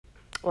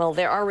Well,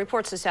 there are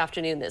reports this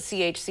afternoon that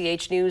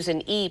CHCH News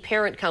and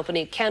parent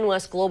company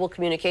Canwest Global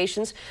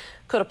Communications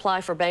could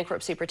apply for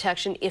bankruptcy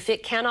protection if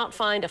it cannot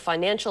find a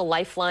financial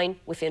lifeline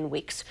within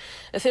weeks.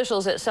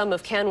 Officials at some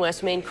of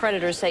Canwest's main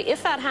creditors say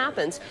if that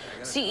happens,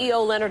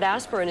 CEO Leonard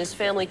Asper and his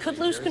family could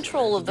lose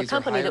control of the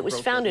company that was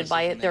founded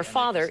by their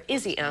father,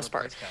 Izzy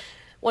Asper.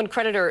 One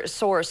creditor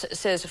source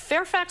says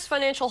Fairfax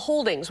Financial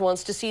Holdings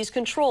wants to seize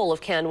control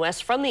of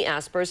Canwest from the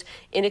Aspers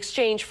in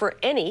exchange for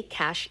any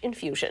cash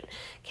infusion.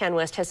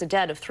 Canwest has a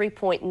debt of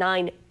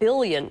 $3.9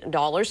 billion.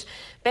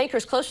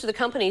 Bankers close to the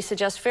company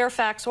suggest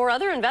Fairfax or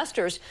other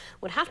investors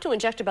would have to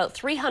inject about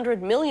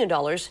 $300 million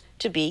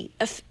to be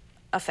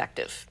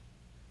effective.